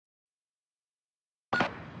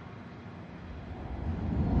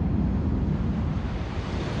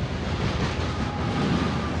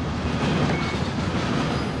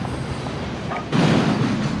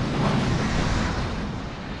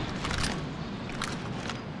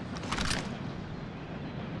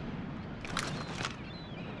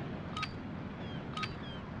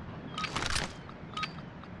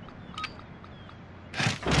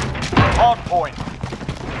hard point.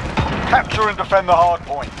 Capture and defend the hard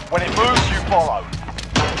point. When it moves, you follow.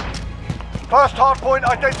 First hard point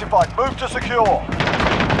identified. Move to secure.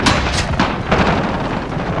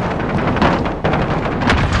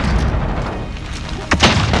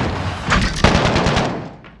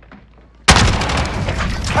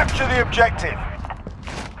 Capture the objective.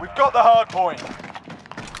 We've got the hard point.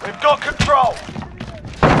 We've got control.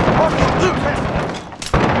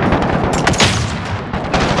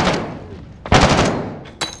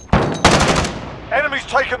 Enemy's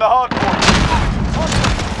taken the hard point.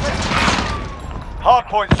 Hard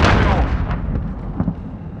point secure.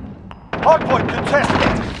 Hard point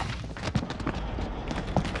contested.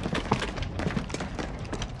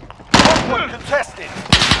 Hard point contested.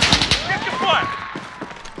 Get your fire!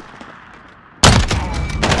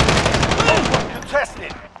 Hard point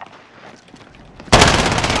contested.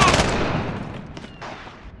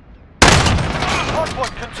 Hard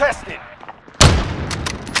point contested.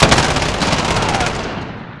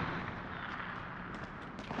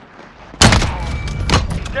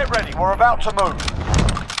 Get ready, we're about to move.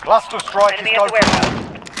 Cluster strike Enemy is at the warehouse.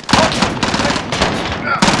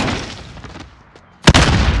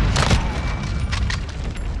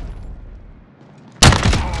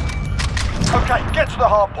 Okay, get to the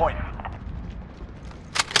hard point.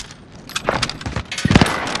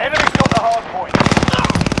 Enemy's got the hard point.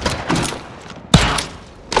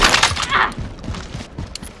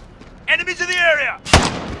 Enemies in the area!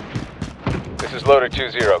 This is Loader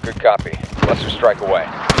 2-0. Good copy. Cluster strike away.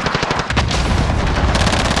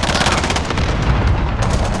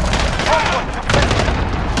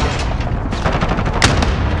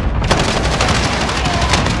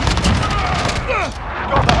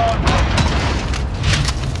 Got the hard point.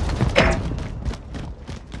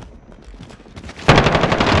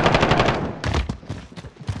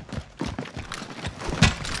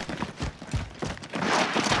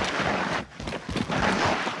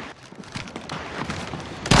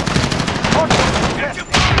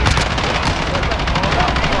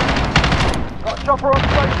 Got chopper on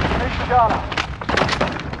station, need the gunner.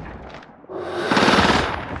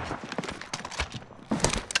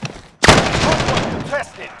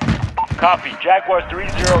 Contested. Copy. Jaguar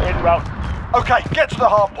 3-0 en route. Okay, get to the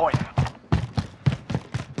hard point.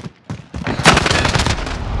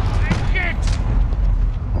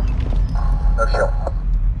 No shot.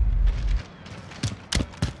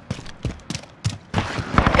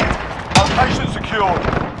 Location secured.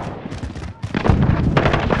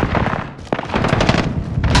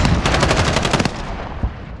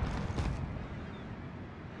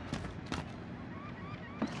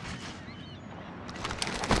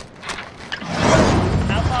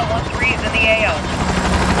 Outlaw 1-3 is in the AO.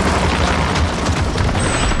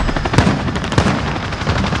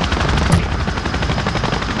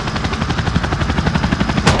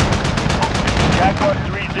 Jaguar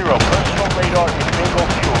 3-0. Personal radar is bingo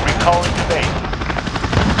fuel. Recalling to base.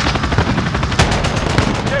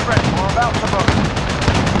 Get ready, we're about to move.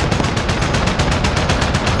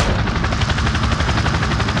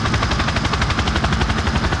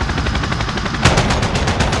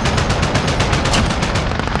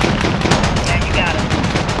 Yeah, you got him.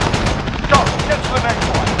 Go, get to the next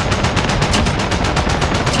one.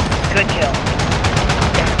 Good kill.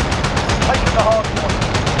 Taking the hard point.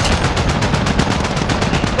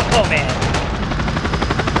 Oh man.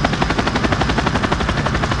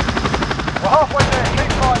 We're halfway there,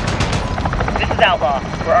 keep fighting. This is Outlaw.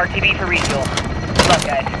 We're RTB for refuel. Good luck,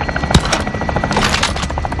 guys.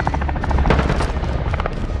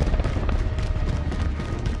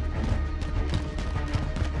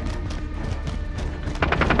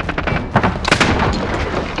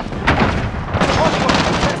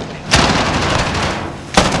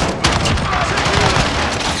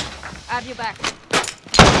 Have you back.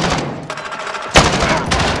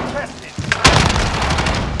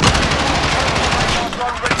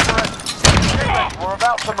 We're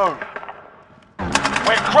about to move.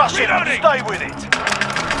 We're crushing them. Stay with it.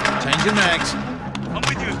 Changing mags. I'm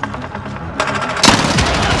with you.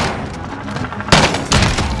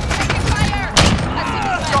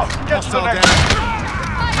 Go, get to the next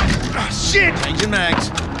one. Shit! Changing mags.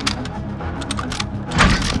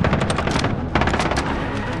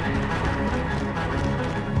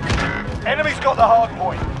 Enemy's got the hard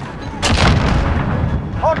point.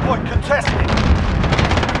 Hard point contested.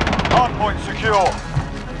 Hard point secure.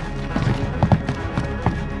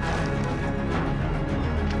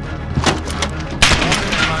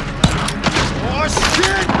 Oh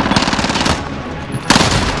shit!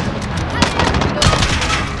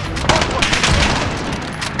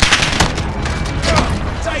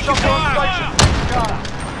 Take your station.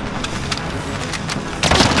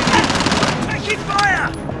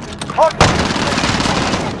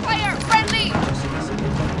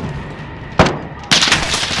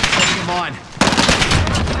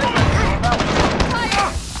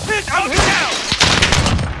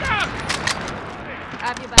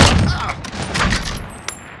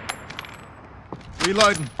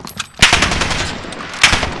 Reloading.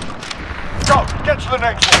 Go, get to the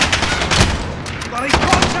next one. Bloody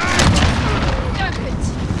contact! Damn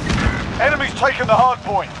it! Enemy's taken the hard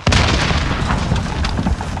point.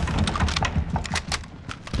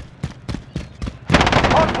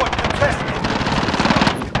 Hard point contested.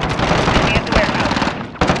 Enemy at the warehouse.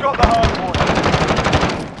 We've got the hard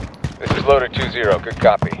point. This is Loader 2-0. Good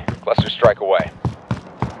copy. Cluster strike away.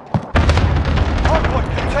 Hard point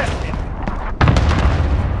contested.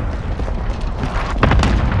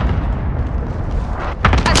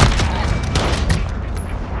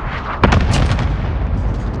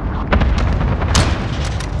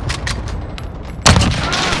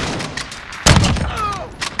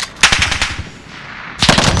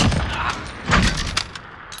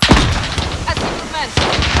 That's a good man.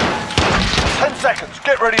 10 seconds,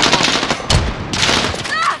 get ready to move.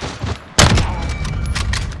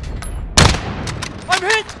 I'm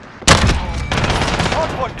hit! Hard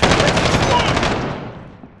point contested.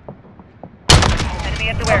 Enemy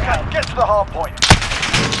at the Okay, warehouse. get to the hard point.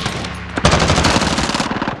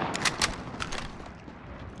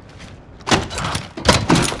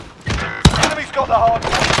 Enemy's got the hard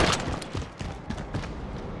point.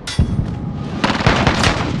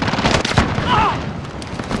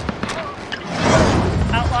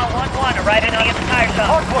 Outlaw 1-1 arriving on the tire shop.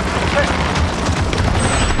 Hard point contested.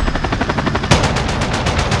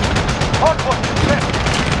 Hard point contested.